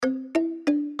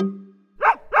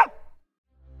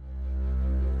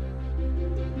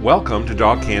Welcome to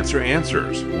Dog Cancer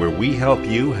Answers, where we help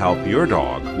you help your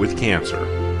dog with cancer.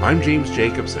 I'm James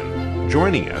Jacobson.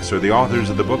 Joining us are the authors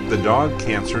of the book The Dog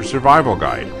Cancer Survival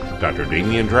Guide, Dr.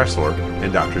 Damian Dressler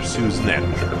and Dr. Susan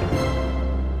Ettinger.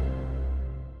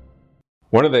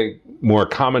 One of the more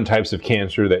common types of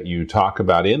cancer that you talk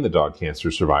about in the Dog Cancer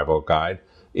Survival Guide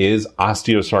is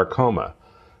osteosarcoma.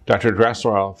 Dr.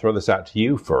 Dressler, I'll throw this out to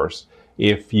you first.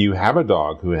 If you have a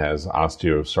dog who has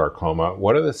osteosarcoma,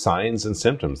 what are the signs and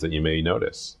symptoms that you may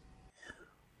notice?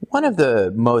 One of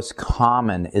the most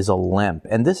common is a limp,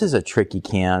 and this is a tricky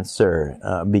cancer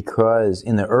because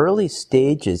in the early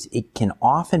stages it can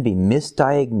often be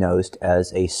misdiagnosed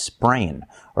as a sprain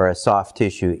or a soft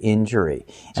tissue injury.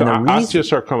 So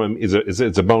osteosarcoma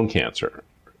is a bone cancer.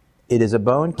 It is a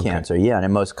bone cancer, yeah, and it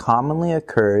most commonly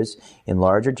occurs in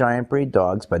larger giant breed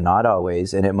dogs, but not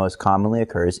always, and it most commonly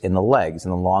occurs in the legs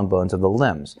and the long bones of the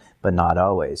limbs, but not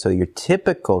always. So your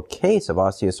typical case of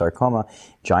osteosarcoma,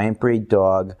 giant breed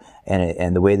dog,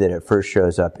 and the way that it first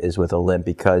shows up is with a limp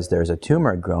because there's a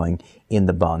tumor growing in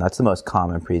the bone. That's the most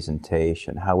common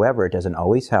presentation. However, it doesn't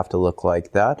always have to look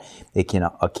like that. It can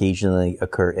occasionally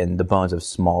occur in the bones of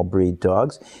small breed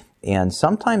dogs. And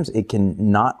sometimes it can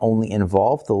not only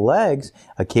involve the legs,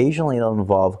 occasionally it'll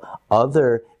involve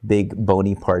other big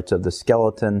bony parts of the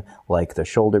skeleton, like the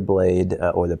shoulder blade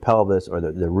or the pelvis or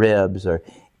the ribs or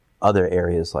other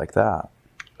areas like that.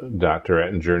 Dr.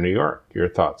 Ettinger, New York, your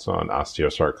thoughts on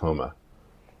osteosarcoma?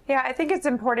 Yeah, I think it's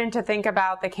important to think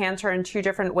about the cancer in two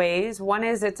different ways. One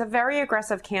is it's a very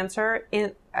aggressive cancer,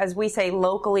 as we say,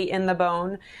 locally in the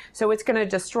bone. So it's going to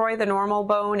destroy the normal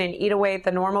bone and eat away at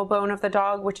the normal bone of the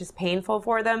dog, which is painful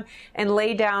for them, and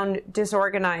lay down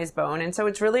disorganized bone. And so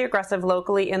it's really aggressive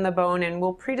locally in the bone and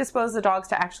will predispose the dogs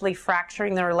to actually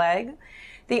fracturing their leg.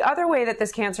 The other way that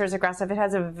this cancer is aggressive, it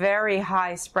has a very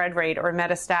high spread rate or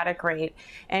metastatic rate.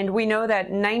 And we know that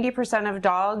 90% of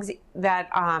dogs that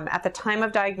at the time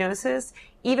of diagnosis,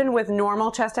 even with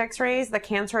normal chest x-rays, the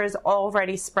cancer is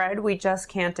already spread. We just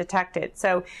can't detect it.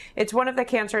 So it's one of the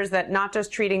cancers that not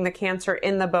just treating the cancer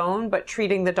in the bone, but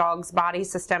treating the dog's body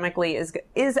systemically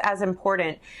is as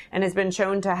important and has been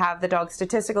shown to have the dog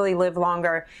statistically live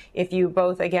longer if you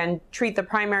both, again, treat the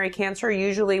primary cancer,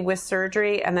 usually with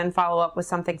surgery, and then follow up with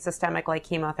something systemic like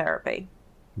chemotherapy.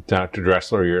 Dr.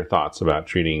 Dressler, your thoughts about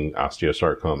treating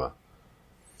osteosarcoma?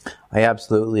 I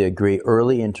absolutely agree.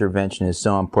 Early intervention is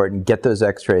so important. Get those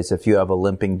x-rays if you have a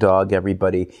limping dog,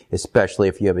 everybody, especially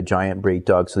if you have a giant breed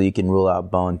dog, so you can rule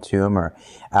out bone tumor.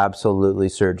 Absolutely,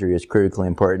 surgery is critically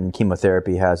important.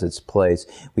 Chemotherapy has its place.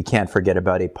 We can't forget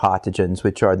about apoptogens,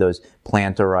 which are those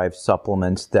plant-derived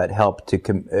supplements that help to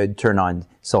turn on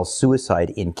cell suicide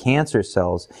in cancer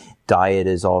cells. Diet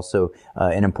is also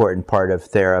an important part of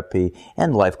therapy,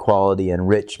 and life quality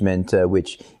enrichment,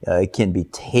 which can be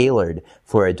tailored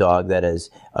for a dog that has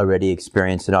already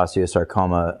experienced an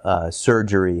osteosarcoma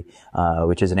surgery,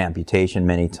 which is an amputation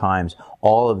many times.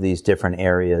 All of these different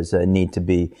areas need to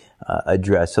be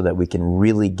addressed so that we can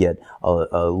really get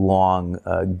a long,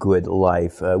 good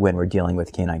life when we're dealing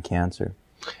with canine cancer.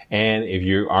 And if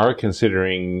you are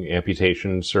considering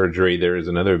amputation surgery, there is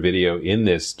another video in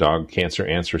this Dog Cancer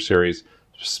Answer series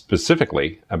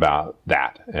specifically about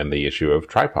that and the issue of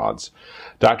tripods.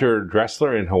 Dr.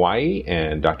 Dressler in Hawaii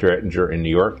and Dr. Ettinger in New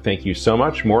York, thank you so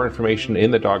much. More information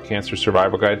in the Dog Cancer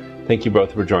Survival Guide. Thank you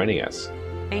both for joining us.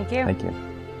 Thank you. Thank you.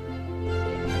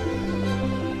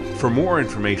 For more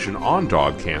information on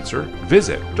dog cancer,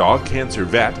 visit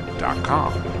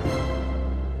dogcancervet.com.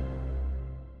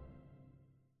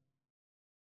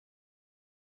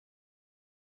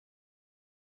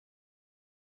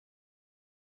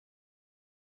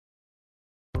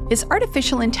 Is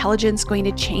artificial intelligence going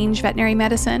to change veterinary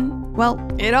medicine? Well,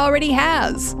 it already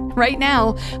has. Right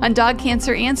now, on Dog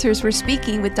Cancer Answers, we're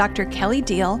speaking with Dr. Kelly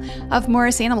Deal of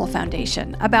Morris Animal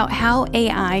Foundation about how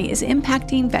AI is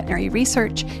impacting veterinary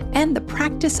research and the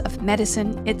practice of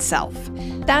medicine itself.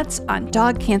 That's on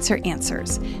Dog Cancer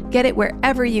Answers. Get it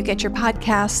wherever you get your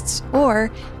podcasts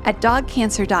or at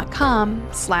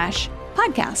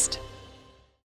dogcancer.com/podcast.